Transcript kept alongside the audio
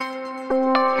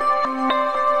When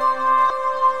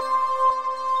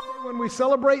we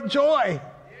celebrate joy.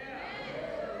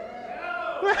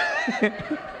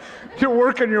 You're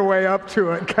working your way up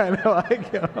to it, kind of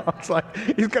like, it's like,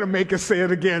 he's going to make us say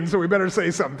it again, so we better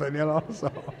say something,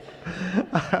 So,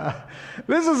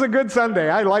 this is a good Sunday.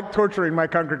 I like torturing my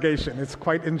congregation. It's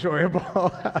quite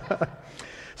enjoyable.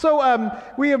 So,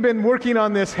 we have been working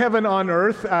on this heaven on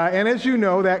earth, and as you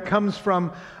know, that comes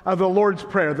from the Lord's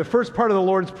Prayer, the first part of the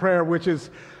Lord's Prayer, which is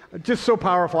just so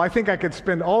powerful. I think I could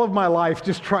spend all of my life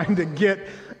just trying to get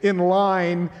in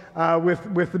line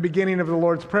with the beginning of the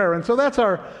Lord's Prayer. And so that's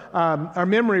our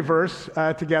memory verse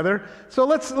together. So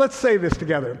let's say this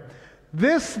together.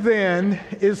 This then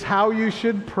is how you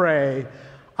should pray.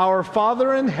 Our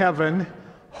Father in heaven,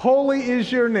 holy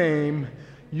is your name.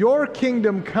 Your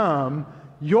kingdom come.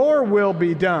 Your will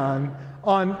be done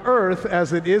on earth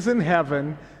as it is in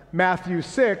heaven. Matthew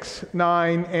 6,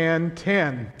 9, and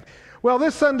 10. Well,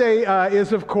 this Sunday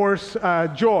is, of course,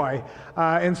 joy.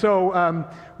 And so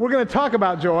we're going to talk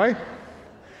about joy.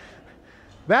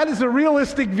 That is a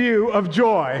realistic view of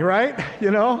joy, right?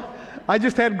 I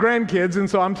just had grandkids, and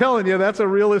so I'm telling you, that's a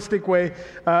realistic way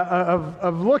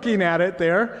of looking at it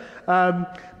there.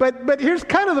 But here's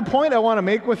kind of the point I want to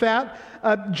make with that.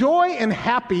 Joy and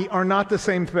happy are not the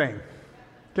same thing,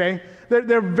 okay?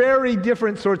 They're very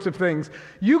different sorts of things.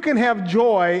 You can have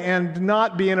joy and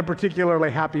not be in a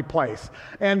particularly happy place.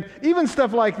 And even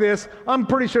stuff like this, I'm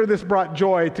pretty sure this brought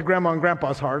joy to Grandma and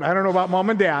Grandpa's heart. I don't know about Mom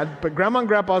and Dad, but Grandma and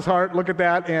Grandpa's heart, look at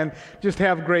that and just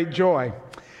have great joy.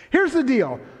 Here's the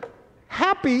deal.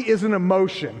 Happy is an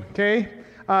emotion, okay?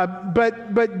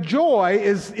 But joy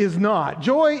is not.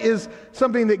 Joy is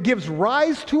something that gives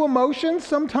rise to emotions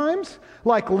sometimes.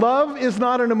 Like love is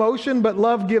not an emotion, but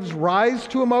love gives rise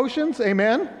to emotions.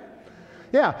 Amen?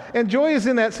 Yeah, and joy is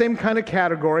in that same kind of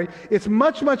category. It's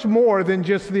much, much more than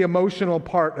just the emotional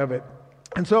part of it.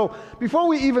 And so before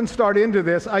we even start into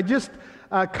this, I just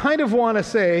kind of want to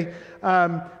say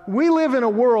we live in a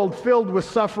world filled with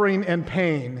suffering and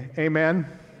pain. Amen?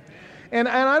 And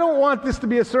I don't want this to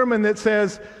be a sermon that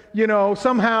says,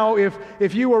 somehow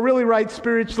if you were really right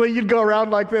spiritually, you'd go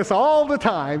around like this all the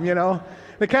time,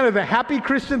 The kind of the happy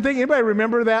Christian thing. Anybody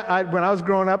remember that? When I was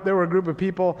growing up, there were a group of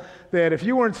people that if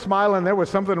you weren't smiling, there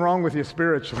was something wrong with you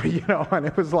spiritually, And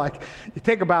it was like, you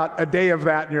take about a day of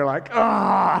that and you're like,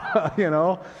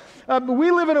 we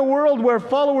live in a world where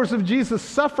followers of Jesus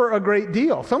suffer a great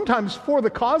deal, sometimes for the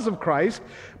cause of Christ,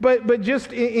 but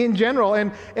just in general.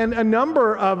 And a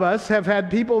number of us have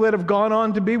had people that have gone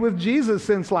on to be with Jesus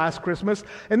since last Christmas,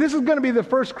 and this is going to be the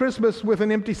first Christmas with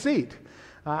an empty seat.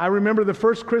 I remember the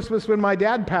first Christmas when my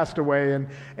dad passed away,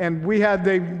 and we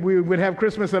would have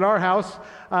Christmas at our house,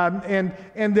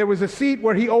 and there was a seat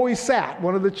where he always sat,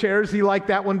 one of the chairs. He liked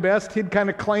that one best. He'd kind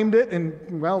of claimed it,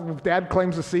 and well, if Dad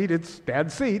claims a seat, it's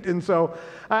Dad's seat. And so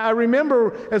I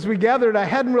remember as we gathered, I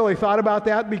hadn't really thought about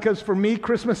that because for me,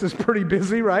 Christmas is pretty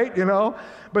busy, right?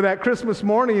 But that Christmas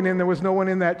morning, and there was no one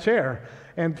in that chair.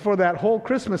 And for that whole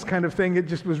Christmas kind of thing, it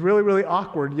just was really, really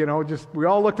awkward, we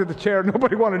all looked at the chair,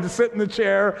 nobody wanted to sit in the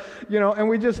chair, and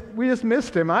we just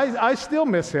missed him. I still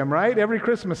miss him, right? Every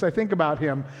Christmas I think about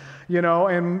him,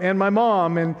 and my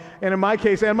mom, and in my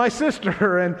case, and my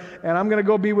sister, and I'm going to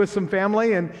go be with some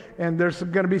family, and there's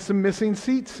going to be some missing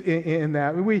seats in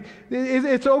that.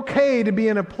 It's okay to be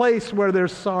in a place where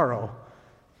there's sorrow.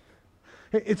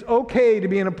 It's okay to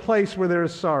be in a place where there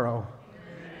is sorrow.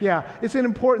 Yeah, it's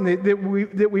important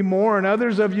that we mourn.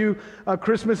 Others of you,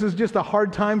 Christmas is just a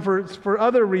hard time for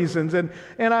other reasons. And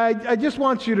I just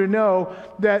want you to know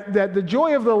that the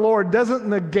joy of the Lord doesn't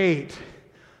negate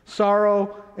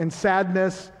sorrow and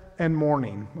sadness and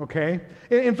mourning, okay?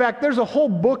 In fact, there's a whole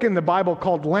book in the Bible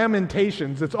called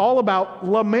Lamentations. It's all about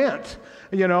lament,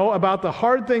 about the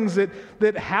hard things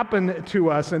that happen to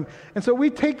us. And so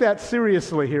we take that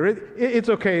seriously here. It's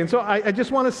okay. And so I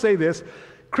just want to say this.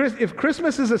 If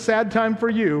Christmas is a sad time for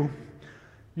you,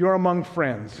 you're among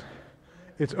friends.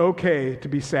 It's okay to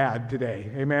be sad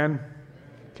today. Amen?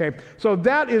 Okay, so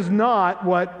that is not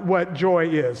what joy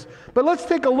is. But let's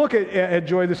take a look at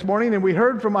joy this morning. And we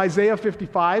heard from Isaiah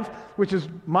 55, which is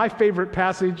my favorite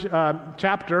passage,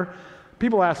 chapter.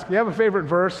 People ask, you have a favorite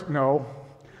verse? No.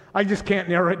 I just can't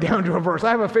narrow it down to a verse. I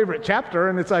have a favorite chapter,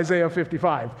 and it's Isaiah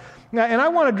 55. Now, and I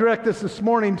want to direct this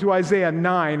morning to Isaiah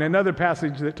 9, another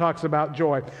passage that talks about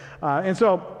joy. And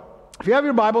so, if you have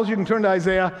your Bibles, you can turn to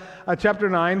Isaiah chapter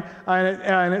 9,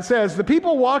 and it says, "The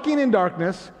people walking in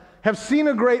darkness have seen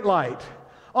a great light.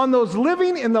 On those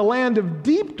living in the land of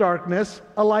deep darkness,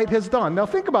 a light has dawned." Now,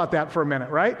 think about that for a minute,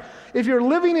 right? If you're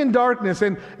living in darkness,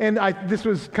 and this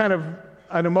was kind of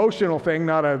an emotional thing,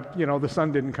 not a, the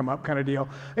sun didn't come up kind of deal.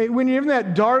 When you're in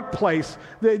that dark place,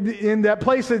 in that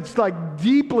place that's like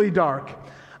deeply dark,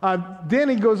 then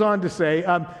he goes on to say,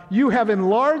 you have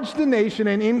enlarged the nation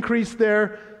and increased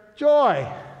their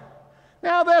joy.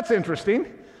 Now that's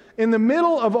interesting. In the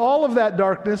middle of all of that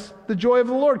darkness, the joy of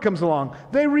the Lord comes along.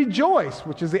 They rejoice,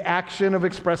 which is the action of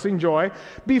expressing joy,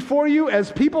 before you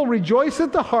as people rejoice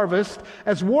at the harvest,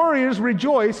 as warriors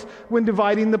rejoice when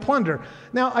dividing the plunder.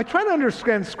 Now, I try to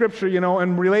understand Scripture,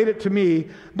 and relate it to me,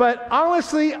 but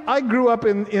honestly, I grew up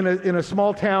in a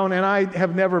small town, and I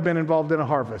have never been involved in a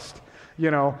harvest.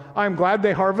 I'm glad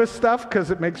they harvest stuff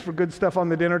because it makes for good stuff on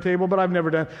the dinner table, but I've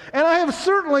never done. And I have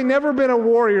certainly never been a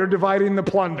warrior dividing the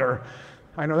plunder.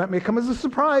 I know that may come as a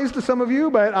surprise to some of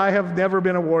you, but I have never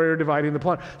been a warrior dividing the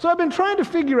plunder. So I've been trying to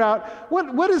figure out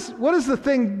what is the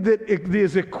thing that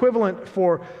is equivalent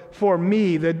for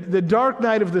me, the dark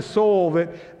night of the soul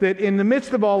that in the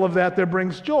midst of all of that there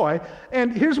brings joy.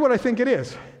 And here's what I think it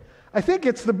is. I think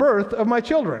it's the birth of my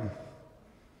children.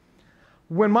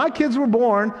 When my kids were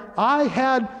born, I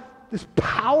had this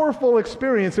powerful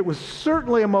experience. It was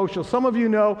certainly emotional. Some of you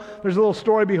know there's a little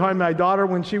story behind my daughter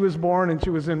when she was born, and she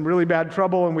was in really bad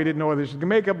trouble, and we didn't know whether she could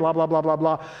make it, blah, blah, blah, blah,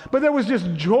 blah. But there was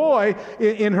just joy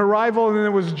in her arrival, and then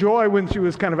there was joy when she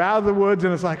was kind of out of the woods,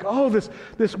 and it's like, oh,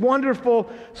 this wonderful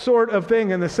sort of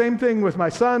thing. And the same thing with my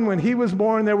son when he was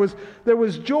born, there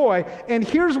was joy. And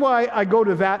here's why I go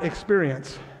to that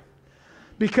experience.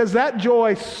 Because that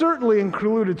joy certainly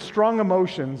included strong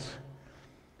emotions,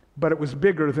 but it was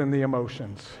bigger than the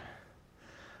emotions.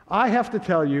 I have to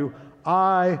tell you,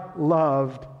 I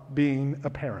loved being a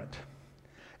parent.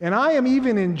 And I am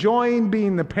even enjoying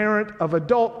being the parent of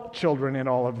adult children in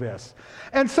all of this.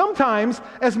 And sometimes,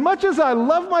 as much as I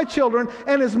love my children,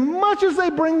 and as much as they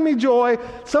bring me joy,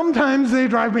 sometimes they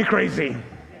drive me crazy.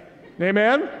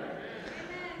 Amen?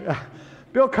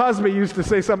 Bill Cosby used to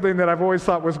say something that I've always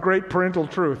thought was great parental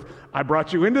truth. I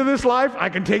brought you into this life, I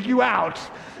can take you out.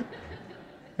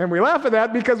 And we laugh at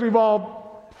that because we've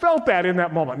all felt that in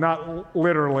that moment. Not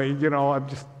literally, I'm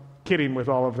just kidding with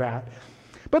all of that.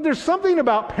 But there's something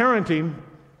about parenting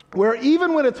where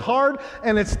even when it's hard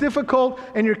and it's difficult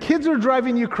and your kids are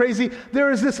driving you crazy, there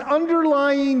is this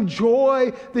underlying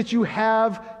joy that you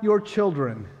have your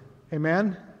children.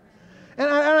 Amen? And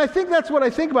I think that's what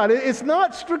I think about it. It's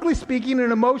not strictly speaking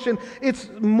an emotion. It's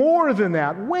more than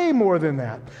that, way more than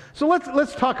that. So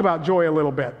let's talk about joy a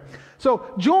little bit. So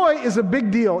joy is a big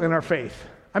deal in our faith.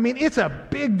 I mean, it's a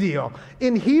big deal.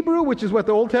 In Hebrew, which is what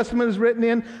the Old Testament is written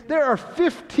in, there are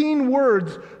 15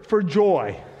 words for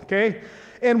joy, okay?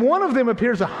 And one of them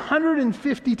appears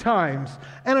 150 times,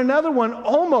 and another one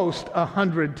almost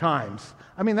 100 times.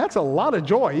 I mean, that's a lot of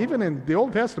joy, even in the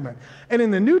Old Testament. And in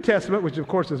the New Testament, which of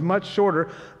course is much shorter,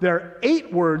 there are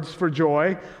 8 words for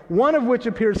joy, one of which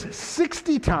appears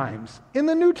 60 times in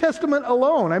the New Testament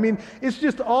alone. I mean, it's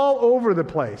just all over the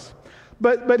place.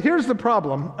 But here's the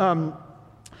problem.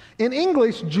 In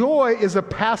English, joy is a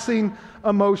passing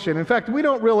emotion. In fact, we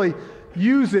don't really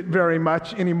use it very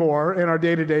much anymore in our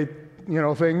day-to-day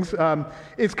things.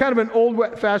 It's kind of an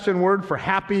old-fashioned word for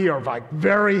happy or like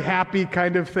very happy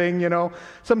kind of thing,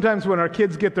 Sometimes when our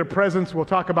kids get their presents, we'll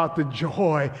talk about the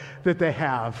joy that they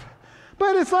have.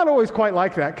 But it's not always quite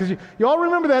like that, because you all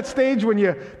remember that stage when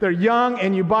they're young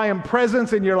and you buy them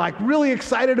presents and you're like really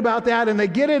excited about that, and they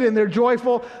get it and they're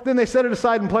joyful, then they set it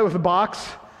aside and play with the box,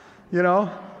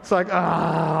 It's like,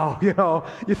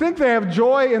 you think they have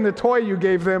joy in the toy you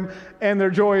gave them, and their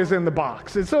joy is in the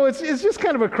box. And so it's just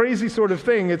kind of a crazy sort of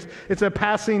thing. It's a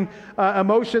passing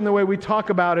emotion the way we talk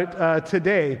about it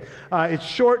today. It's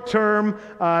short term,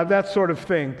 that sort of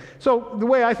thing. So the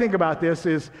way I think about this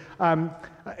is,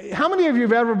 how many of you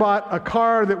have ever bought a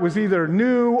car that was either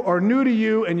new or new to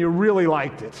you and you really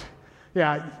liked it?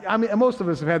 Yeah, I mean, most of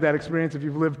us have had that experience if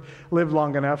you've lived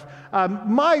long enough.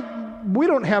 We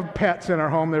don't have pets in our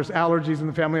home. There's allergies in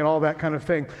the family and all that kind of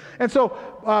thing. And so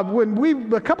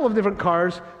a couple of different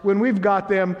cars, when we've got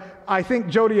them, I think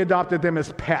Jody adopted them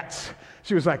as pets.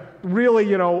 She was like,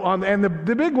 really, and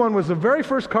the big one was the very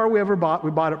first car we ever bought. We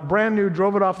bought it brand new,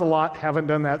 drove it off the lot, haven't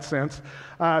done that since,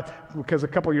 because a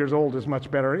couple years old is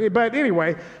much better. But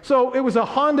anyway, so it was a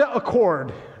Honda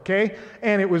Accord, okay?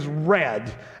 And it was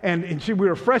red. And we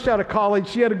were fresh out of college.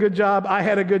 She had a good job. I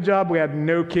had a good job. We had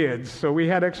no kids, so we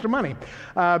had extra money.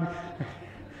 Yeah,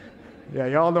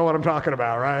 y'all know what I'm talking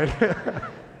about, right?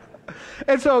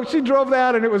 And so she drove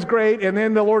that, and it was great. And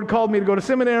then the Lord called me to go to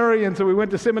seminary, and so we went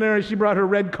to seminary. She brought her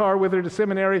red car with her to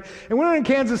seminary. And we were in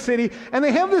Kansas City, and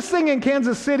they have this thing in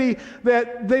Kansas City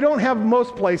that they don't have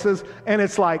most places, and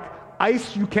it's like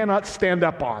ice you cannot stand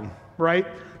up on. right?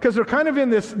 Because they're kind of in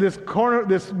this corner,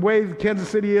 this way Kansas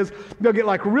City is. They'll get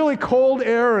like really cold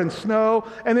air and snow,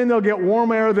 and then they'll get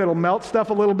warm air that'll melt stuff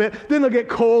a little bit. Then they'll get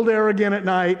cold air again at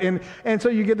night, and so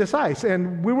you get this ice.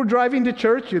 And we were driving to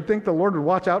church. You'd think the Lord would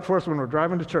watch out for us when we're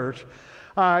driving to church.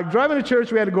 Driving to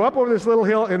church, we had to go up over this little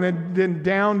hill and then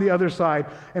down the other side.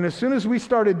 And as soon as we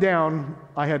started down,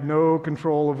 I had no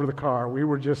control over the car. We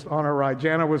were just on our ride.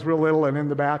 Jana was real little and in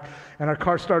the back, and our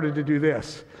car started to do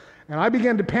this. And I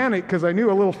began to panic because I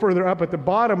knew a little further up at the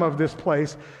bottom of this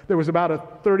place, there was about a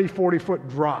 30, 40-foot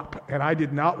drop, and I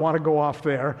did not want to go off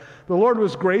there. The Lord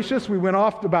was gracious. We went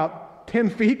off about 10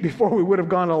 feet before we would have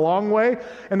gone a long way,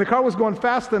 and the car was going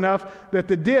fast enough that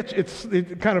the ditch,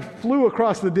 it kind of flew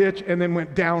across the ditch and then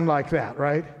went down like that,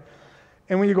 right?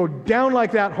 And when you go down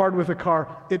like that hard with a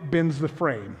car, it bends the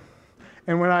frame.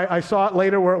 And when I saw it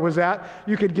later where it was at,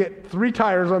 you could get 3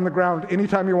 tires on the ground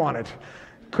anytime you wanted.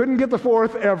 Couldn't get the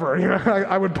 4th ever. You know,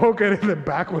 I would poke it and the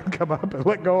back would come up and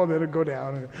let go and then it'd go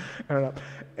down and up.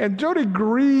 And Jody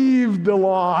grieved the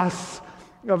loss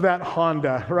of that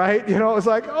Honda, right? You know, it was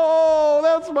like, oh,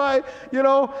 that's my, you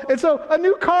know. And so a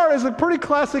new car is a pretty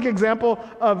classic example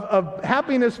of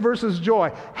happiness versus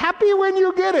joy. Happy when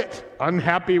you get it,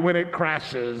 unhappy when it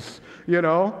crashes, you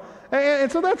know.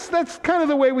 And so that's kind of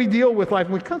the way we deal with life.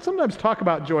 We sometimes talk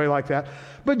about joy like that.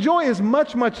 But joy is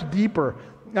much, much deeper.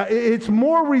 It's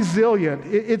more resilient.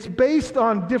 It's based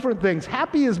on different things.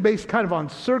 Happy is based kind of on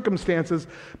circumstances,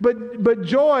 but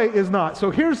joy is not.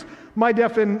 So here's my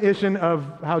definition of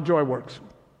how joy works.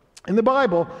 In the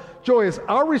Bible, joy is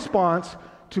our response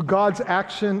to God's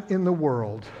action in the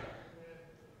world.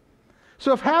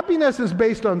 So if happiness is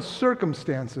based on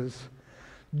circumstances,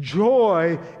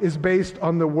 joy is based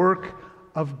on the work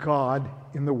of God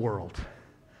in the world.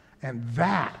 And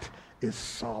that is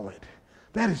solid.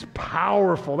 That is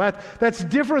powerful. That's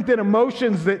different than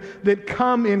emotions that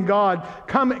come in God,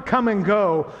 come and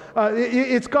go.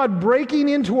 It's God breaking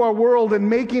into our world and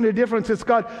making a difference. It's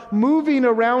God moving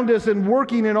around us and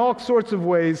working in all sorts of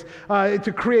ways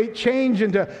to create change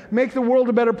and to make the world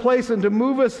a better place and to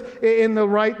move us in the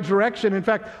right direction. In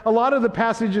fact, a lot of the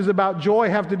passages about joy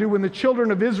have to do when the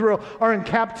children of Israel are in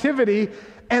captivity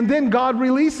and then God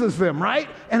releases them, right?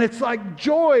 And it's like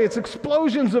joy, it's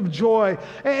explosions of joy.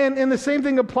 And the same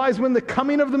thing applies when the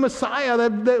coming of the Messiah,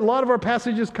 that a lot of our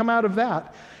passages come out of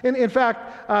that. In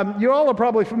fact, you all are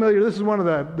probably familiar, this is one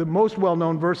of the most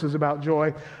well-known verses about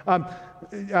joy.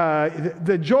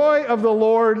 The joy of the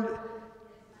Lord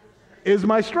is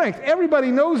my strength. Everybody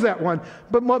knows that one.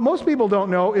 But what most people don't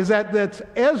know is that's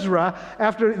Ezra,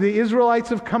 after the Israelites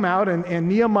have come out, and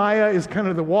Nehemiah is kind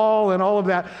of the wall and all of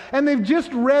that. And they've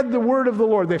just read the word of the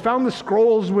Lord. They found the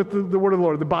scrolls with the word of the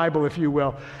Lord, the Bible, if you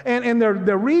will. And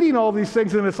they're reading all these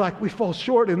things, and it's like we fall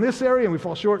short in this area, and we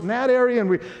fall short in that area,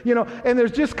 and and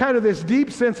there's just kind of this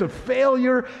deep sense of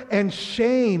failure and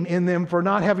shame in them for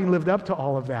not having lived up to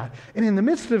all of that. And in the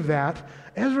midst of that,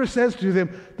 Ezra says to them,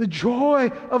 the joy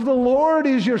of the Lord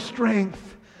is your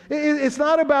strength. It's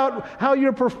not about how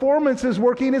your performance is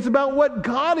working. It's about what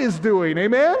God is doing.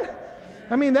 Amen?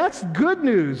 I mean, that's good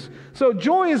news. So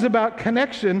joy is about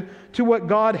connection to what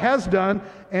God has done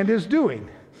and is doing.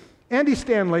 Andy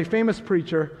Stanley, famous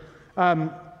preacher,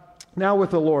 now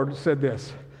with the Lord, said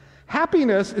this: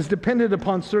 happiness is dependent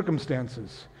upon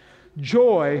circumstances.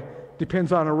 Joy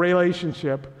depends on a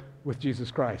relationship with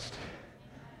Jesus Christ.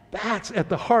 That's at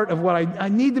the heart of what I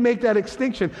need to make that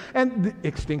distinction.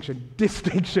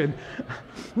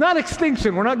 Not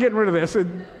extinction, we're not getting rid of this.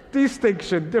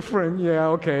 Distinction, different, yeah,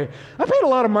 okay. I paid a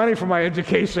lot of money for my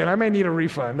education. I may need a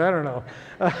refund, I don't know.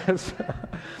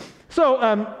 So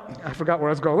I forgot where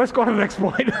I was going. Let's go to the next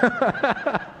point.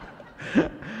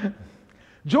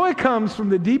 Joy comes from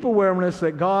the deep awareness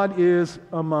that God is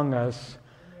among us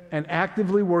and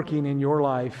actively working in your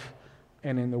life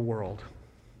and in the world.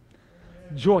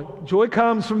 Joy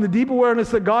comes from the deep awareness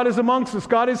that God is amongst us.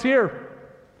 God is here.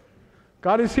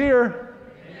 God is here.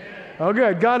 Oh,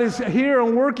 good. God is here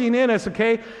and working in us,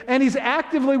 okay? And He's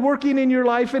actively working in your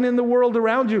life and in the world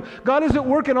around you. God is at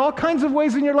work in all kinds of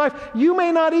ways in your life you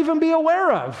may not even be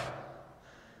aware of.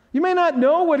 You may not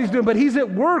know what He's doing, but He's at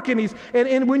work, and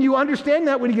when you understand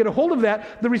that, when you get a hold of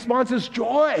that, the response is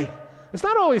joy. It's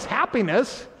not always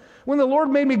happiness. When the Lord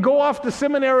made me go off to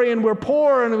seminary and we're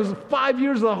poor and it was 5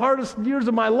 years of the hardest years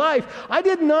of my life, I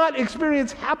did not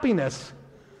experience happiness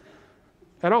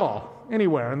at all,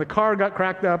 anywhere. And the car got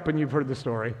cracked up, and you've heard the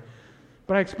story.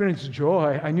 But I experienced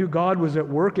joy. I knew God was at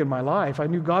work in my life. I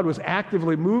knew God was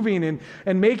actively moving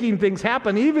and making things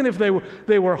happen, even if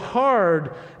they were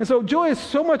hard. And so joy is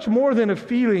so much more than a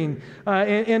feeling,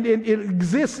 and it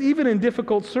exists even in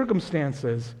difficult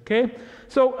circumstances, okay?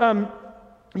 So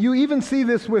you even see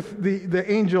this with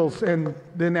the angels and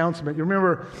the announcement. You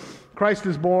remember Christ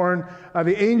is born.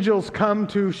 The angels come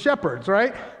to shepherds,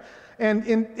 right? And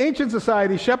in ancient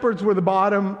society, shepherds were the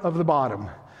bottom of the bottom.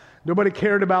 Nobody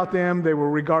cared about them. They were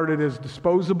regarded as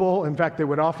disposable. In fact, they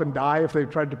would often die if they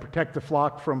tried to protect the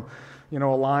flock from, a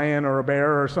lion or a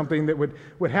bear or something that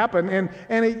would happen. And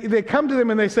they come to them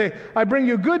and they say, I bring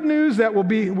you good news that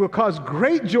will cause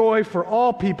great joy for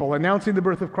all people, announcing the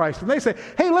birth of Christ. And they say,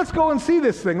 hey, let's go and see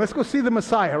this thing. Let's go see the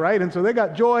Messiah, right? And so they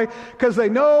got joy because they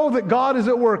know that God is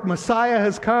at work. Messiah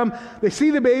has come. They see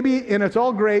the baby and it's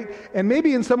all great. And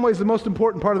maybe in some ways the most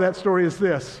important part of that story is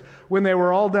this. When they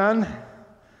were all done,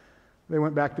 they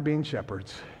went back to being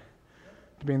shepherds,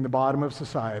 to being the bottom of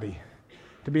society,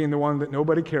 to being the one that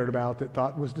nobody cared about, that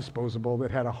thought was disposable, that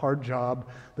had a hard job.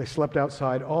 They slept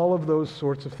outside, all of those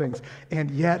sorts of things. And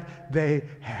yet they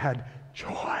had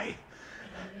joy.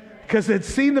 Because they'd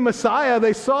seen the Messiah,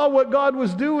 they saw what God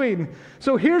was doing.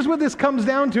 So here's what this comes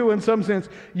down to in some sense.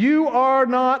 You are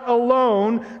not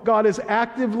alone. God is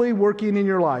actively working in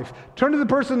your life. Turn to the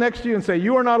person next to you and say,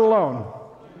 you are not alone.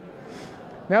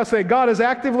 Now say, God is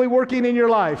actively working in your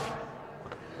life.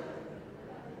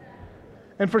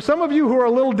 And for some of you who are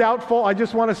a little doubtful, I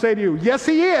just want to say to you, yes,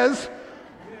 He is.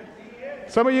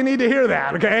 Some of you need to hear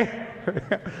that, okay?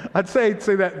 I'd say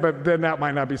that, but then that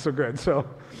might not be so good. So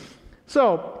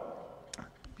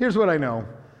here's what I know.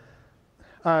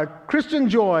 Christian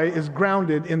joy is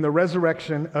grounded in the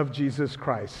resurrection of Jesus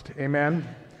Christ. Amen?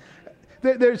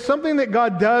 There's something that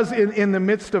God does in the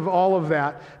midst of all of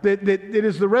that. That it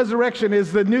is the resurrection,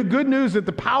 is the good news that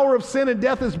the power of sin and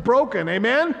death is broken.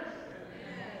 Amen?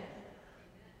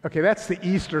 Okay, that's the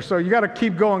Easter, so you got to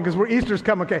keep going because Easter's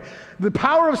coming. Okay, the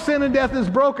power of sin and death is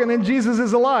broken and Jesus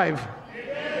is alive.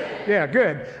 Amen. Yeah,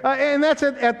 good. And that's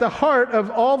at the heart of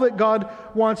all that God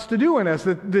wants to do in us.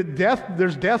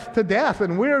 There's death to death,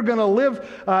 and we're going to live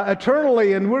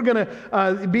eternally, and we're going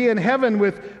to be in heaven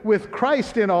with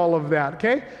Christ in all of that,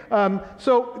 okay?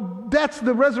 So that's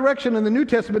the resurrection in the New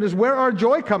Testament is where our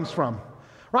joy comes from.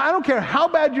 Right? I don't care how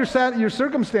bad your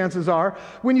circumstances are.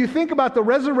 When you think about the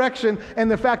resurrection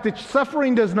and the fact that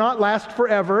suffering does not last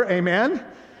forever, amen?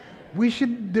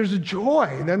 There's a joy.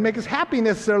 It doesn't make us happy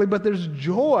necessarily, but there's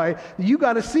joy. You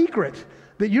got a secret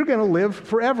that you're going to live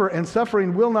forever and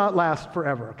suffering will not last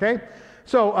forever, okay?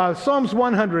 So Psalms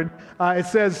 100, it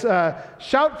says,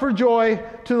 shout for joy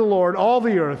to the Lord, all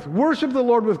the earth. Worship the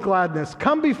Lord with gladness.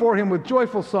 Come before Him with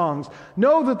joyful songs.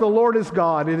 Know that the Lord is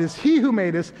God. It is He who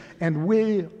made us, and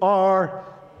we are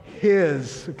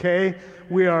His, okay?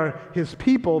 We are His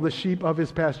people, the sheep of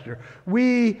His pasture.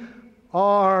 We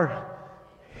are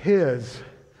His.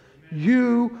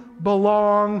 You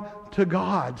belong to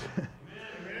God.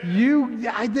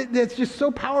 That's just so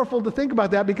powerful to think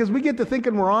about that because we get to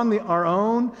thinking we're on our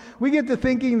own. We get to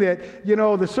thinking that,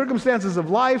 the circumstances of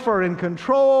life are in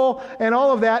control and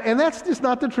all of that, and that's just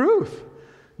not the truth.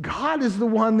 God is the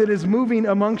one that is moving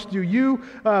amongst you. You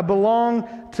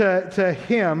belong to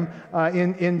Him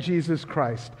in Jesus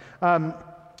Christ.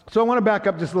 So I want to back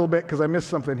up just a little bit because I missed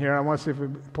something here. I want to see if we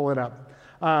pull it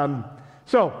up.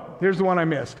 So here's the one I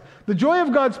missed. The joy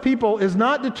of God's people is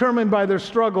not determined by their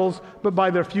struggles, but by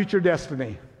their future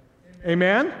destiny.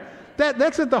 Amen?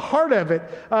 That's at the heart of it.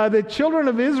 The children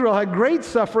of Israel had great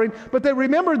suffering, but they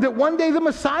remembered that one day the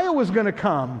Messiah was going to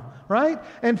come, right?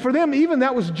 And for them, even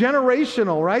that was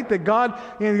generational, right? That God,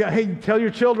 hey, tell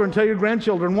your children, tell your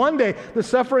grandchildren, one day the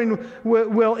suffering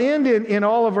will end in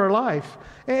all of our life.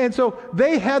 And so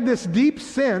they had this deep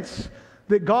sense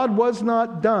that God was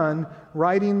not done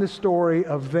writing the story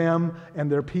of them and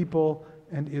their people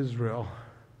and Israel.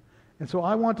 And so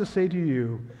I want to say to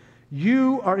you,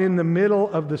 you are in the middle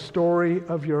of the story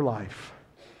of your life.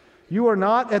 You are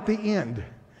not at the end.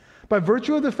 By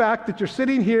virtue of the fact that you're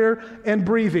sitting here and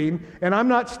breathing, and I'm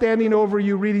not standing over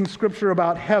you reading scripture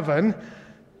about heaven,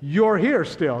 you're here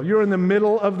still. You're in the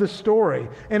middle of the story.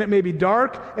 And it may be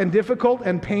dark and difficult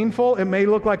and painful. It may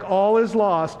look like all is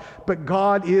lost, but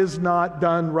God is not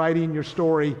done writing your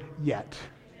story yet.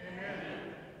 Amen.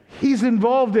 He's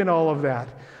involved in all of that.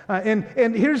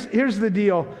 And here's the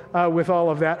deal with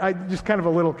all of that. I just kind of a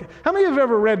little... How many of you have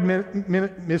ever read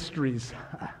mysteries?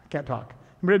 Can't talk.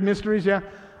 Read mysteries, yeah?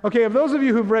 Okay, of those of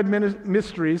you who've read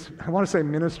mysteries, I want to say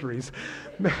ministries.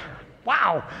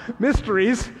 Wow,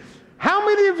 mysteries. How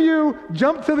many of you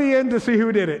jumped to the end to see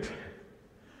who did it?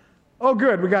 Oh,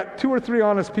 good. We got 2 or 3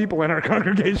 honest people in our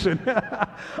congregation.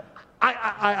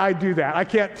 I do that. I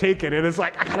can't take it. And it's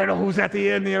like, I got to know who's at the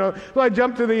end, So I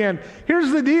jump to the end. Here's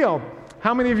the deal.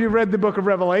 How many of you read the book of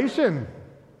Revelation?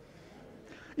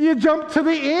 You jump to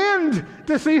the end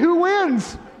to see who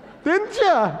wins. Didn't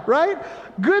you? Right?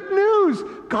 Good news.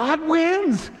 God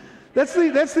wins. That's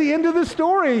the end of the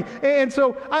story. And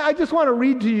so I just want to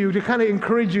read to you to kind of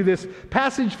encourage you this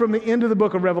passage from the end of the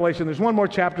book of Revelation. There's one more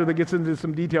chapter that gets into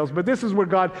some details, but this is where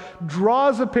God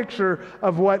draws a picture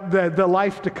of what the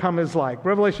life to come is like.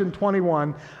 Revelation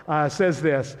 21 says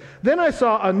this, "Then I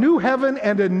saw a new heaven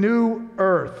and a new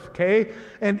earth." Okay?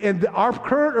 And our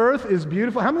current earth is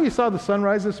beautiful. How many of you saw the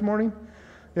sunrise this morning?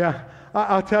 Yeah.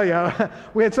 I'll tell you,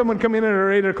 we had someone come in at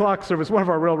our 8 o'clock service, one of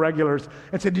our real regulars,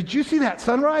 and said, "Did you see that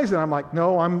sunrise?" And I'm like,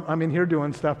 "No, I'm in here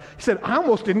doing stuff." He said, "I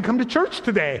almost didn't come to church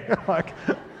today." I'm like,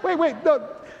 wait, no.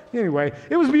 Anyway,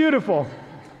 it was beautiful.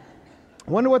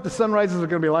 I wonder what the sunrises are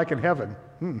going to be like in heaven.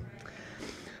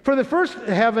 "For the first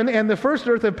heaven and the first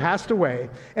earth have passed away,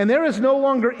 and there is no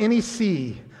longer any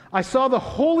sea. I saw the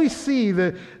holy sea,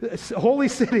 the holy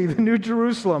city, the New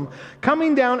Jerusalem,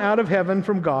 coming down out of heaven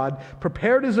from God,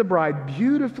 prepared as a bride,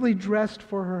 beautifully dressed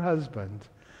for her husband."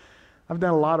 I've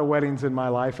done a lot of weddings in my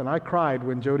life, and I cried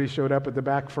when Jody showed up at the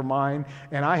back for mine,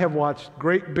 and I have watched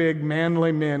great big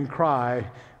manly men cry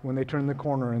when they turn the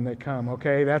corner and they come,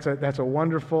 okay? That's a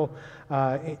wonderful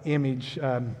image.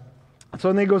 So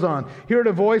then he goes on. "Heard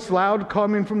a voice loud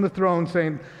coming from the throne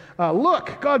saying,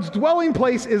 'Look, God's dwelling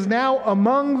place is now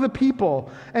among the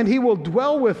people, and he will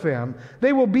dwell with them.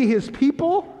 They will be his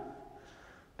people.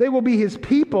 They will be his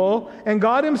people, and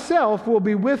God himself will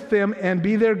be with them and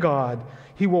be their God.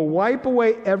 He will wipe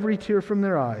away every tear from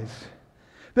their eyes.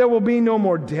 There will be no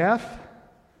more death,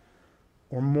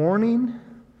 or mourning,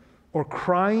 or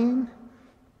crying,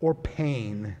 or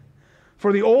pain.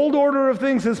 For the old order of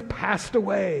things has passed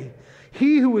away.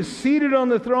 He who is seated on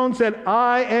the throne said,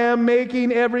 'I am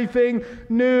making everything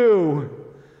new.'"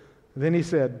 Then he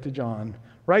said to John,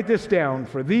 "Write this down,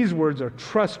 for these words are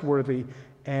trustworthy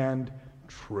and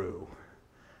true."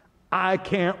 I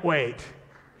can't wait.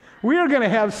 We are going to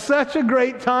have such a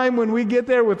great time when we get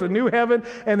there with the new heaven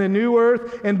and the new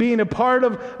earth and being a part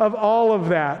of all of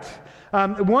that.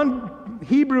 One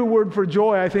Hebrew word for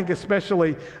joy, I think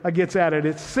especially gets at it.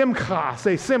 It's simcha.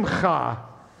 Say simcha.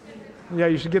 Yeah,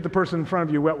 you should get the person in front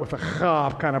of you wet with a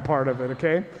cha kind of part of it,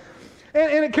 okay?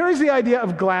 And it carries the idea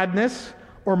of gladness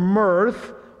or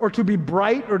mirth or to be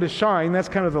bright or to shine. That's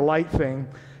kind of the light thing.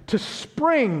 To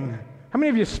spring. How many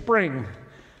of you spring?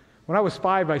 When I was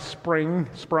 5, I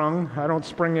sprung. I don't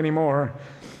spring anymore.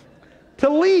 To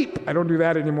leap. I don't do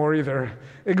that anymore either.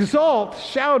 Exalt,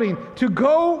 shouting. To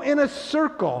go in a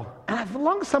circle. And for the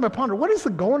longest time I pondered, what does the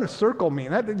go in a circle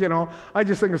mean? That, I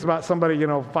just think it's about somebody,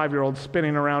 5-year-old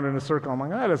spinning around in a circle. I'm like,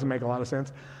 that doesn't make a lot of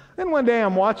sense. Then one day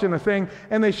I'm watching a thing,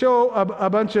 and they show a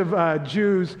bunch of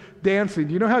Jews dancing.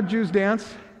 Do you know how Jews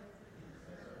dance?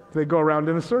 They go around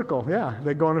in a circle. Yeah,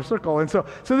 they go in a circle. And so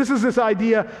this is this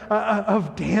idea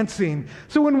of dancing.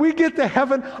 So when we get to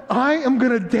heaven, I am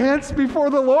going to dance before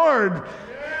the Lord.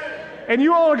 And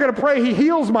you all are going to pray he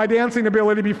heals my dancing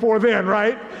ability before then,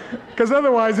 right? Because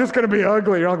otherwise it's going to be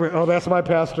ugly. You're all going, "Oh, that's my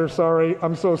pastor. Sorry.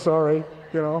 I'm so sorry."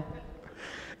 We're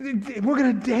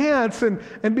going to dance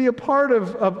and be a part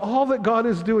of all that God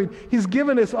is doing. He's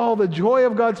given us all. The joy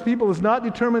of God's people is not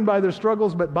determined by their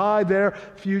struggles, but by their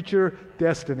future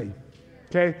destiny.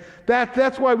 Okay?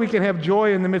 That's why we can have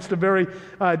joy in the midst of very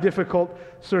difficult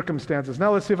circumstances.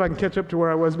 Now let's see if I can catch up to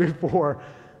where I was before.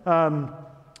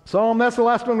 Psalm, that's the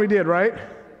last one we did, right?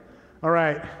 All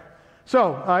right.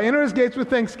 So, enter his gates with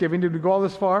thanksgiving. Did we go all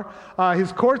this far?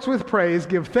 His courts with praise.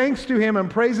 Give thanks to him and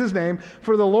praise his name.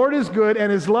 For the Lord is good,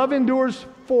 and his love endures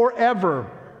forever.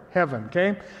 Heaven,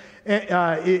 okay?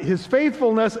 His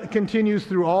faithfulness continues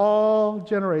through all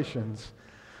generations.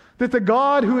 That the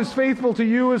God who is faithful to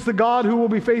you is the God who will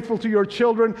be faithful to your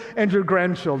children and your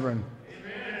grandchildren.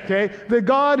 Okay? The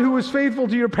God who is faithful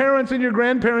to your parents and your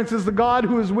grandparents is the God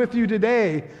who is with you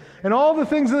today. And all the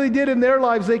things that they did in their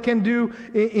lives, they can do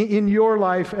in your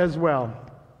life as well.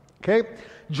 Okay?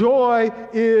 Joy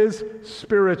is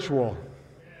spiritual.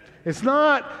 It's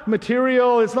not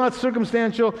material, it's not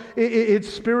circumstantial, it's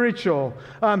spiritual.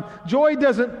 Joy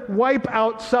doesn't wipe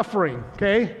out suffering,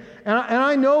 okay? And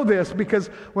I know this because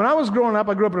when I was growing up,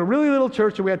 I grew up in a really little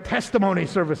church and we had testimony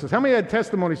services. How many had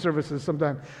testimony services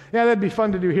sometime? Yeah, that'd be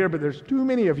fun to do here, but there's too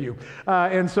many of you.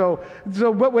 And so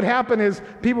what would happen is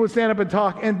people would stand up and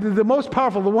talk, and the most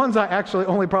powerful, the ones I actually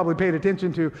only probably paid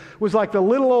attention to, was like the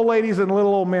little old ladies and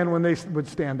little old men when they would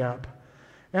stand up.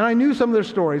 And I knew some of their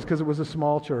stories because it was a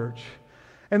small church.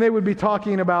 And they would be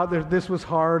talking about this was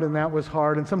hard and that was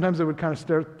hard, and sometimes they would kind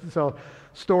of tell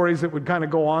stories that would kind of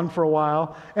go on for a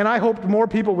while. And I hoped more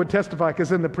people would testify because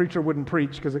then the preacher wouldn't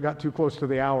preach because it got too close to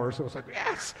the hour. So it was like,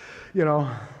 yes,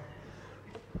 Yeah,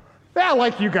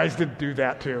 like you guys didn't do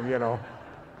that too,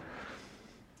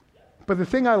 But the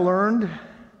thing I learned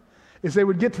is they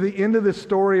would get to the end of this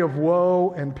story of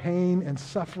woe and pain and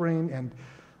suffering and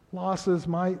losses.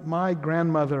 My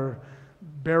grandmother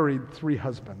buried 3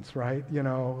 husbands, right?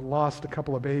 Lost a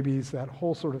couple of babies, that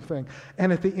whole sort of thing.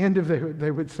 And at the end of it,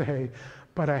 they would say,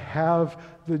 but I have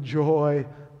the joy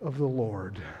of the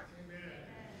Lord. Amen.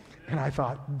 And I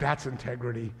thought, that's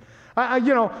integrity.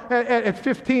 At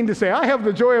 15 to say, I have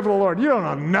the joy of the Lord. You don't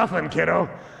know nothing, kiddo.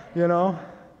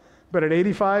 But at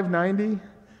 85, 90,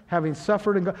 having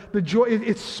suffered and the joy,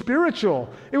 it's spiritual.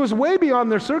 It was way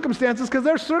beyond their circumstances because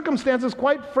their circumstances,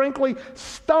 quite frankly,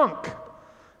 stunk.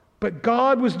 But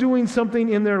God was doing something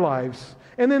in their lives.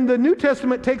 And then the New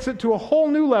Testament takes it to a whole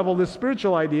new level, this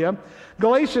spiritual idea.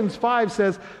 Galatians 5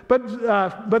 says, but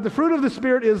the fruit of the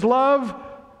Spirit is love,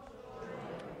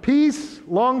 peace,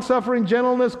 long-suffering,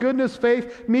 gentleness, goodness,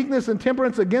 faith, meekness, and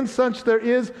temperance. Against such there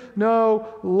is no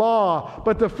law.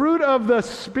 But the fruit of the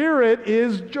Spirit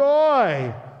is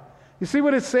joy. You see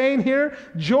what it's saying here?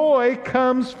 Joy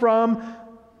comes from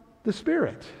the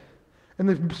Spirit. And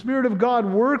the Spirit of God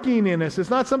working in us. It's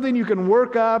not something you can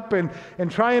work up and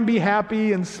try and be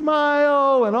happy and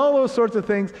smile and all those sorts of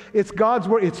things. It's God's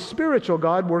work. It's spiritual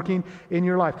God working in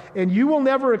your life. And you will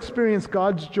never experience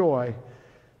God's joy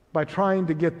by trying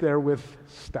to get there with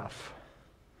stuff.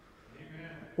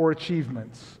 Amen. Or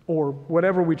achievements or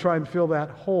whatever we try and fill that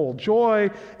hole.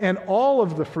 Joy and all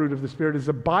of the fruit of the Spirit is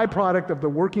a byproduct of the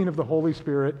working of the Holy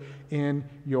Spirit in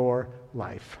your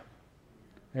life.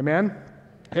 Amen?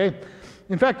 Okay.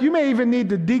 In fact, you may even need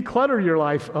to declutter your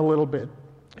life a little bit.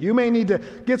 You may need to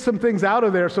get some things out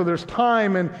of there so there's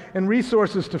time and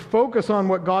resources to focus on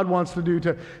what God wants to do,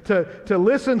 to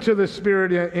listen to the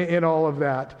Spirit in all of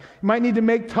that. You might need to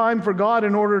make time for God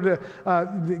in order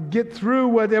to get through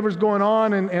whatever's going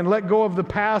on and let go of the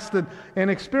past and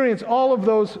experience all of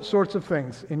those sorts of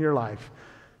things in your life.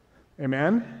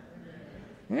 Amen?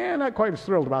 Yeah, not quite as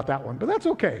thrilled about that one, but that's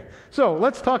okay. So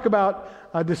let's talk about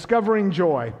discovering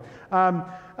joy.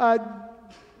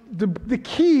 The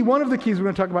key, one of the keys, we're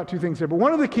going to talk about 2 things here, but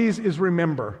one of the keys is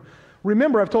remember.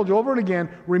 Remember, I've told you over and again,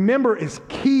 remember is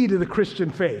key to the Christian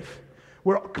faith.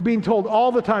 We're being told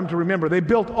all the time to remember. They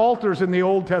built altars in the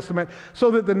Old Testament so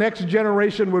that the next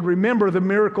generation would remember the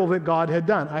miracle that God had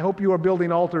done. I hope you are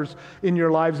building altars in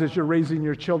your lives as you're raising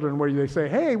your children where they say,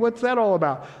 hey, what's that all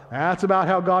about? That's about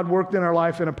how God worked in our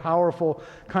life in a powerful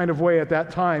kind of way at that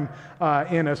time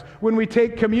in us. When we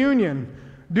take communion,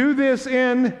 do this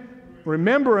in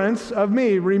remembrance of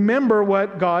me. Remember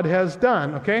what God has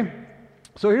done, okay?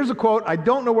 So here's a quote. I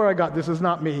don't know where I got this. Is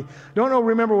not me.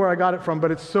 Remember where I got it from,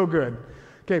 but it's so good.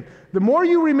 Okay, the more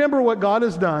you remember what God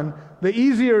has done, the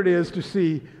easier it is to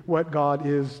see what God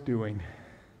is doing.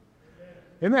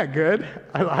 Isn't that good?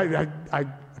 I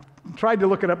tried to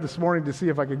look it up this morning to see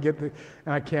if I could get and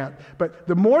I can't. But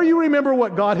the more you remember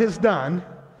what God has done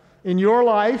in your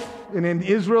life and in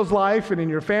Israel's life and in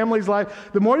your family's life,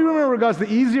 the more you remember God,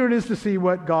 the easier it is to see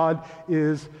what God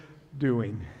is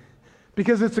doing.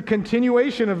 Because it's a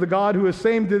continuation of the God who is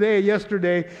same today,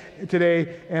 yesterday,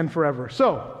 today, and forever.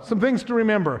 So, some things to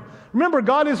remember. Remember,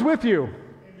 God is with you.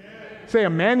 Amen. Say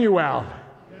Emmanuel.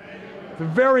 The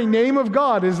very name of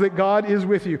God is that God is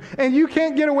with you. And you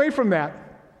can't get away from that.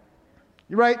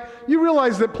 Right? You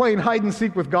realize that playing hide and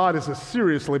seek with God is a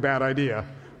seriously bad idea,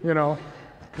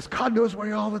 because God knows where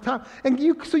you are all the time. And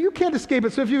so you can't escape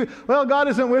it. So God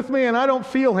isn't with me and I don't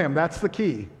feel him. That's the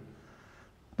key.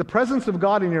 The presence of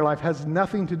God in your life has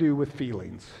nothing to do with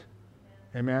feelings.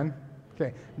 Amen?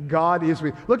 Okay. God is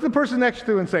with you. Look at the person next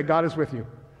to you and say, God is with you.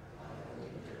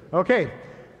 Okay.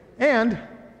 And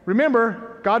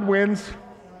remember, God wins.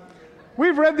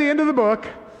 We've read the end of the book.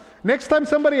 Next time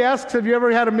somebody asks, have you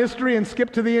ever had a mystery and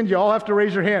skipped to the end, you all have to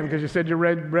raise your hand because you said you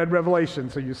read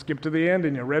Revelation. So you skipped to the end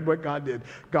and you read what God did.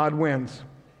 God wins.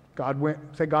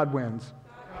 Say God wins.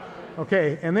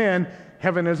 Okay, and then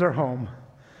heaven is our home.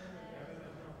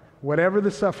 Whatever the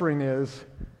suffering is,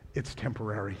 it's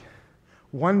temporary.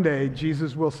 One day,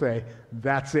 Jesus will say,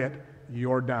 that's it,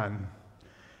 you're done.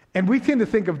 And we tend to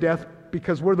think of death,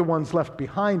 because we're the ones left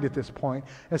behind at this point,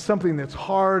 as something that's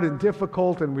hard and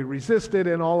difficult, and we resist it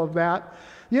and all of that.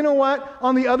 You know what?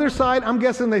 On the other side, I'm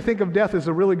guessing they think of death as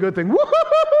a really good thing.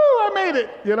 Woo-hoo-hoo-hoo, I made it,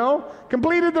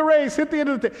 completed the race, hit the end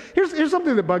of the day. Here's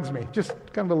something that bugs me, just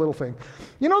kind of a little thing.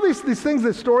 These things,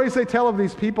 the stories they tell of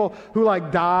these people who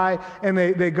die, and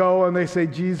they go and they say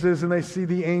Jesus, and they see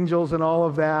the angels and all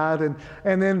of that,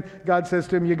 and then God says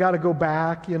to them, you got to go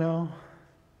back,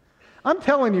 I'm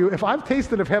telling you, if I've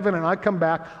tasted of heaven and I come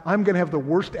back, I'm going to have the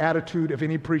worst attitude of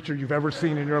any preacher you've ever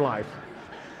seen in your life.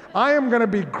 I am going to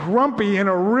be grumpy in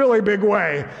a really big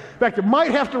way. In fact, it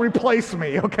might have to replace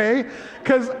me, okay?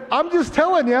 Because I'm just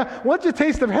telling you, once you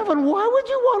taste of heaven, why would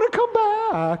you want to come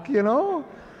back,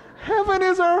 Heaven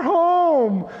is our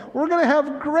home. We're going to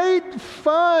have great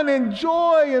fun and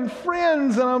joy and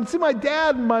friends. And I'll see my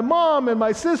dad and my mom and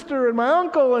my sister and my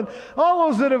uncle and all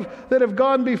those that have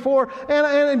gone before. And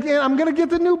I'm going to get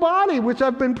the new body, which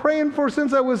I've been praying for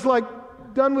since I was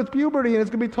done with puberty. And it's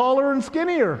going to be taller and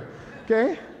skinnier.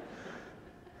 Okay?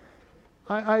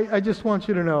 I just want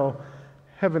you to know,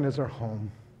 heaven is our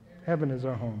home. Heaven is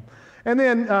our home. And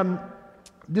then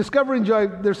discovering joy,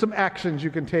 there's some actions you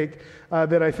can take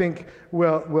that I think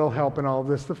will help in all of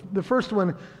this. The first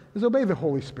one is obey the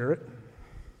Holy Spirit.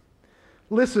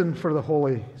 Listen for the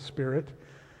Holy Spirit.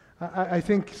 I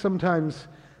think sometimes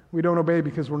we don't obey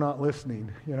because we're not listening.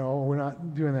 We're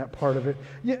not doing that part of it.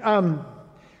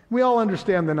 We all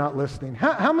understand the not listening.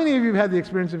 How many of you have had the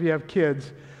experience, if you have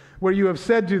kids, where you have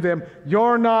said to them,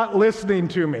 "You're not listening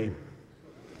to me"?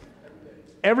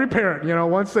 Every parent,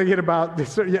 once they get about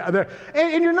this,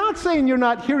 and you're not saying you're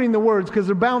not hearing the words because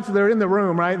they're in the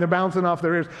room, right? And they're bouncing off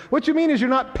their ears. What you mean is you're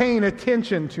not paying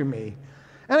attention to me.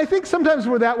 And I think sometimes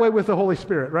we're that way with the Holy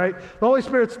Spirit, right? The Holy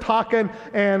Spirit's talking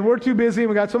and we're too busy and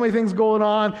we got so many things going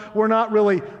on. We're not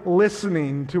really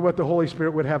listening to what the Holy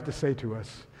Spirit would have to say to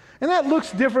us. And that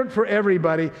looks different for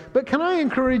everybody. But can I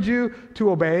encourage you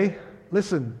to obey?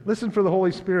 Listen for the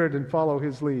Holy Spirit and follow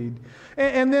His lead.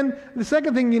 And then the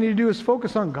second thing you need to do is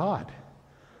focus on God.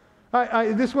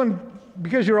 This one,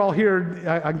 because you're all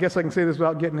here, I guess I can say this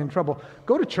without getting in trouble.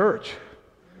 Go to church.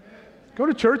 Go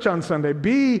to church on Sunday.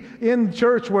 Be in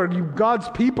church where God's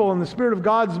people and the Spirit of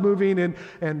God's moving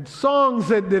and songs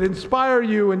that inspire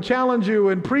you and challenge you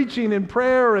and preaching and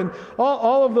prayer and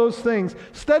all of those things.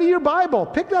 Study your Bible.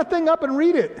 Pick that thing up and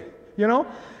read it.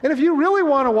 And if you really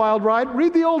want a wild ride,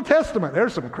 read the Old Testament.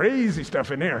 There's some crazy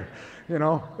stuff in there.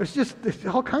 There's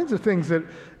all kinds of things that,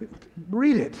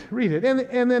 read it.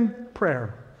 And then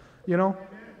prayer.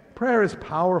 Prayer is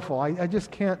powerful. I just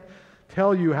can't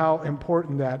tell you how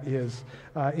important that is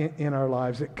in our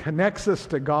lives. It connects us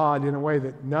to God in a way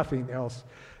that nothing else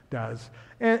does.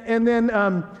 And then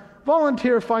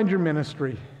volunteer, find your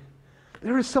ministry.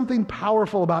 There is something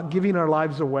powerful about giving our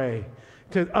lives away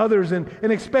to others and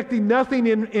expecting nothing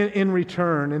in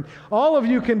return. And all of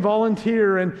you can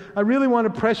volunteer, and I really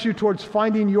want to press you towards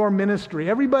finding your ministry.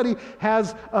 Everybody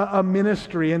has a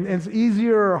ministry, and it's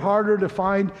easier or harder to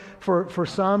find for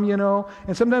some,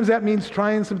 And sometimes that means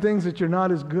trying some things that you're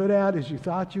not as good at as you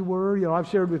thought you were. I've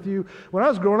shared with you, when I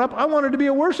was growing up, I wanted to be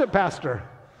a worship pastor.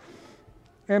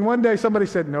 And one day somebody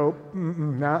said, "Nope,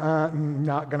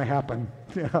 not going to happen."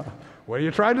 What are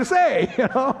you trying to say?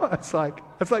 It's like,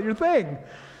 that's not your thing.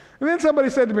 And then somebody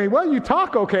said to me, "Well, you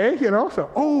talk okay,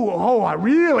 So, I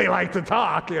really like to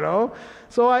talk,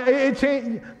 So it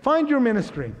changed. Find your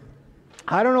ministry.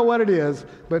 I don't know what it is,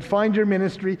 but find your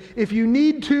ministry. If you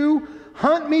need to,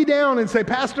 hunt me down and say,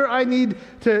 "Pastor, I need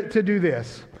to do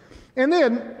this." And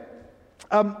then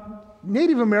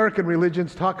Native American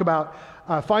religions talk about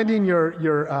finding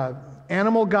your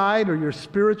animal guide or your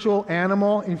spiritual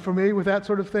animal. Are you familiar with that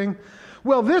sort of thing?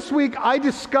 Well, this week I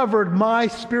discovered my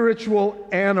spiritual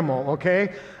animal,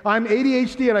 okay? I'm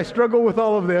ADHD and I struggle with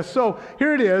all of this. So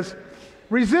here it is.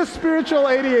 Resist spiritual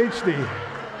ADHD.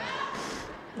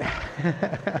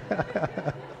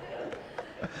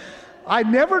 I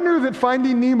never knew that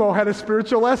Finding Nemo had a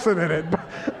spiritual lesson in it.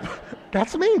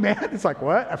 That's me, man. It's like,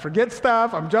 what? I forget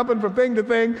stuff. I'm jumping from thing to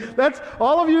thing. That's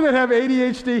all of you that have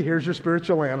ADHD. Here's your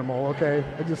spiritual animal, okay?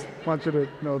 I just want you to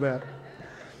know that.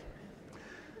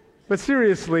 But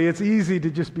seriously, it's easy to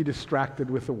just be distracted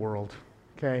with the world,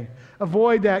 okay?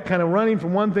 Avoid that kind of running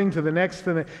from one thing to the next.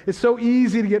 It's so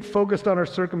easy to get focused on our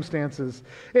circumstances.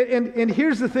 And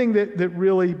here's the thing that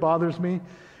really bothers me,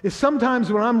 is sometimes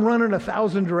when I'm running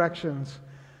 1,000 directions,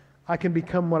 I can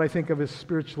become what I think of as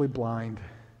spiritually blind.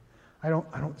 I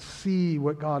don't see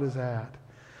what God is at.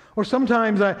 Or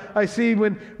sometimes I see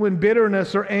when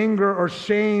bitterness or anger or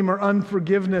shame or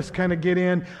unforgiveness kind of get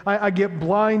in, I get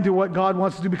blind to what God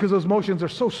wants to do because those emotions are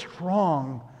so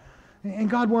strong. And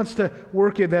God wants to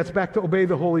work it. That's back to obey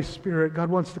the Holy Spirit. God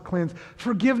wants to cleanse.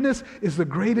 Forgiveness is the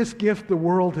greatest gift the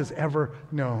world has ever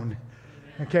known.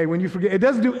 Okay, when you forget, it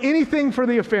doesn't do anything for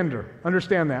the offender.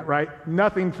 Understand that, right?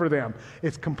 Nothing for them.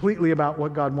 It's completely about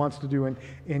what God wants to do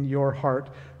in your heart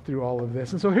through all of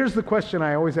this. And so here's the question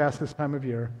I always ask this time of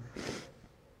year.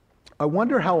 I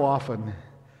wonder how often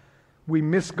we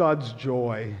miss God's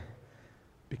joy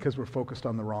because we're focused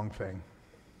on the wrong thing.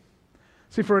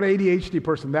 See, for an ADHD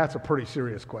person, that's a pretty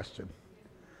serious question.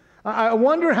 I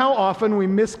wonder how often we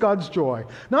miss God's joy.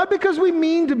 Not because we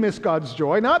mean to miss God's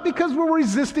joy, not because we're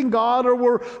resisting God or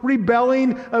we're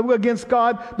rebelling against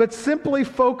God, but simply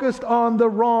focused on the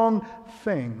wrong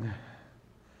thing.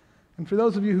 And for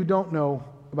those of you who don't know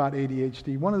about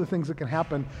ADHD, one of the things that can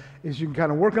happen is you can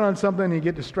kind of working on something and you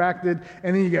get distracted,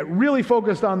 and then you get really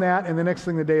focused on that, and the next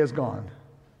thing the day is gone.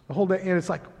 The whole day, and it's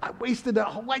like, I wasted a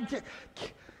whole day.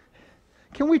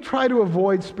 Can we try to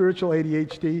avoid spiritual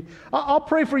ADHD? I'll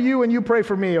pray for you and you pray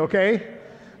for me, okay?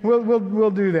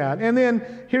 We'll do that. And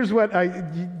then here's what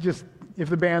if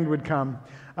the band would come.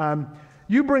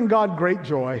 You bring God great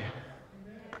joy.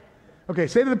 Okay,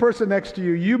 say to the person next to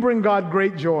you, you bring God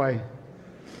great joy.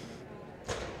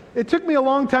 It took me a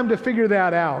long time to figure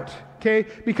that out, okay?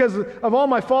 Because of all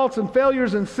my faults and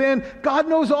failures and sin, God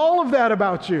knows all of that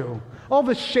about you. All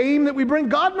the shame that we bring,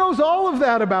 God knows all of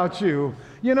that about you.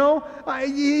 You know,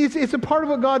 it's a part of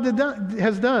what God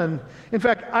has done. In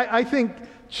fact, I think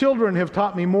children have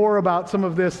taught me more about some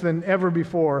of this than ever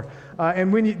before.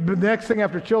 And the next thing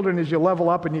after children is you level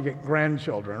up and you get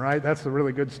grandchildren, right? That's the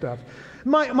really good stuff.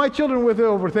 My children were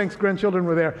over, thanks, grandchildren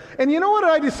were there. And you know what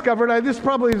I discovered? This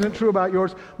probably isn't true about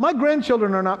yours. My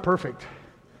grandchildren are not perfect.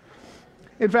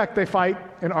 In fact, they fight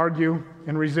and argue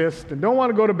and resist and don't want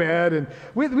to go to bed. And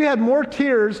we had more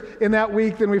tears in that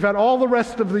week than we've had all the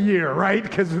rest of the year, right?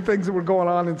 Because of things that were going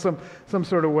on in some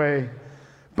sort of way.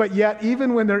 But yet,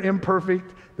 even when they're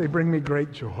imperfect, they bring me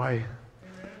great joy.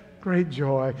 Great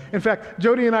joy. In fact,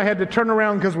 Jody and I had to turn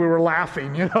around because we were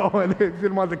laughing, you know, and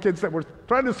didn't want the kids that were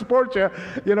trying to support you,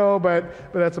 you know,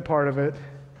 but that's a part of it.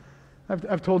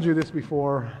 I've told you this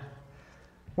before.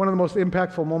 One of the most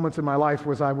impactful moments in my life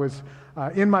was I was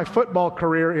in my football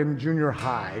career in junior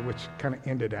high, which kind of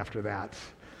ended after that.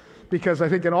 Because I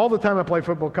think in all the time I played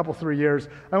football, a couple, 3 years,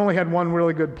 I only had one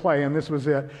really good play, and this was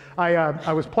it.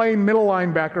 I was playing middle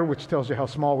linebacker, which tells you how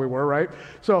small we were, right?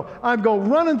 So I'd go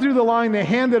running through the line, they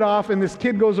hand it off, and this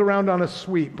kid goes around on a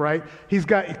sweep, right? He's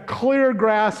got clear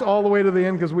grass all the way to the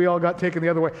end because we all got taken the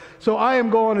other way. So I am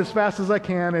going as fast as I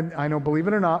can, and I know, believe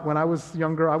it or not, when I was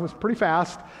younger, I was pretty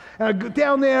fast. And I go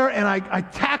down there, and I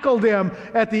tackled him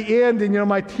at the end, and, you know,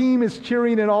 my team is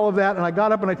cheering and all of that, and I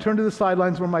got up and I turned to the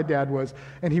sidelines where my dad was,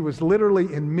 and he was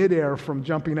literally in midair from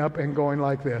jumping up and going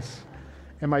like this.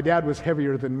 And my dad was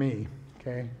heavier than me,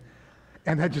 okay?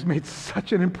 And that just made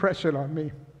such an impression on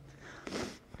me.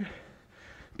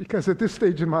 Because at this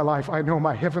stage in my life, I know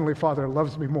my Heavenly Father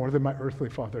loves me more than my earthly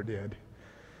father did.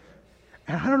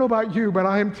 And I don't know about you, but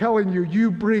I am telling you, you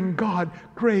bring God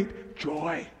great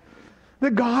joy.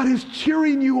 That God is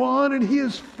cheering you on and He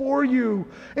is for you.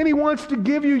 And He wants to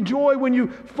give you joy when you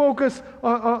focus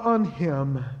on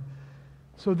Him.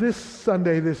 So this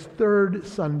Sunday, this third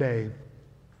Sunday,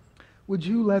 would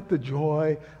you let the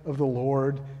joy of the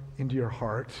Lord into your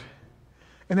heart?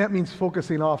 And that means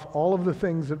focusing off all of the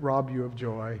things that rob you of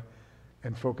joy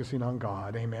and focusing on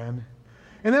God. Amen?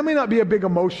 And that may not be a big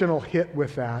emotional hit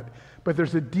with that, but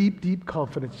there's a deep, deep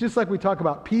confidence. Just like we talk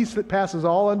about peace that passes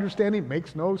all understanding,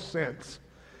 makes no sense.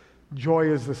 Joy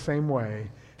is the same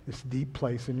way, this deep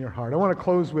place in your heart. I want to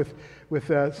close with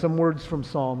some words from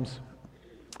Psalms.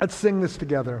 Let's sing this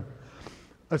together.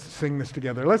 Let's,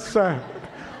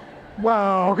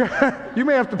 wow, you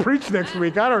may have to preach next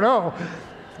week. I don't know.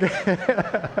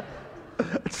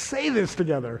 Let's say this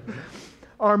together.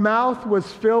 Our mouth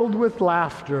was filled with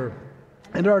laughter,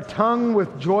 and our tongue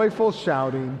with joyful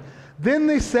shouting. Then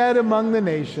they said among the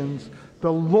nations,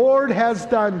 the Lord has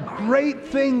done great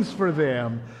things for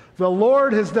them. The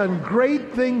Lord has done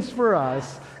great things for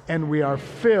us, and we are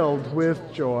filled with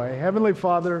joy. Heavenly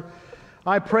Father,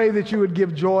 I pray that you would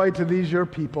give joy to these your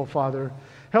people, Father.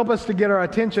 Help us to get our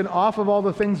attention off of all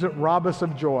the things that rob us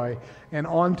of joy and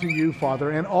onto you, Father,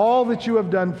 and all that you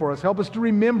have done for us. Help us to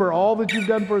remember all that you've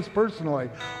done for us personally,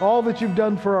 all that you've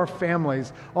done for our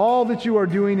families, all that you are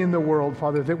doing in the world,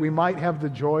 Father, that we might have the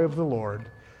joy of the Lord.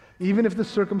 Even if the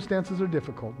circumstances are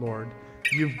difficult, Lord,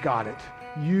 you've got it.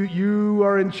 You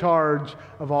are in charge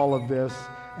of all of this,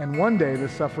 and one day the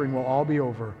suffering will all be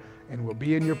over, and we'll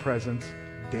be in your presence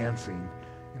dancing.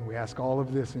 And we ask all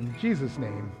of this in Jesus'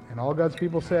 name. And all God's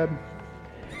people said,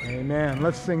 amen.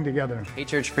 Let's sing together. Hey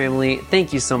church family,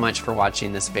 thank you so much for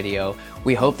watching this video.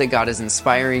 We hope that God is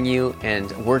inspiring you and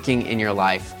working in your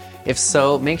life. If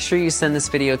so, make sure you send this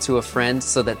video to a friend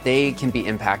so that they can be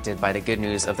impacted by the good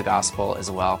news of the gospel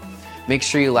as well. Make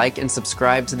sure you like and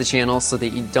subscribe to the channel so that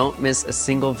you don't miss a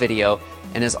single video.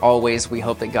 And as always, we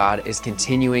hope that God is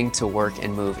continuing to work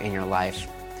and move in your life.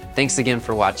 Thanks again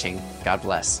for watching. God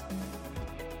bless.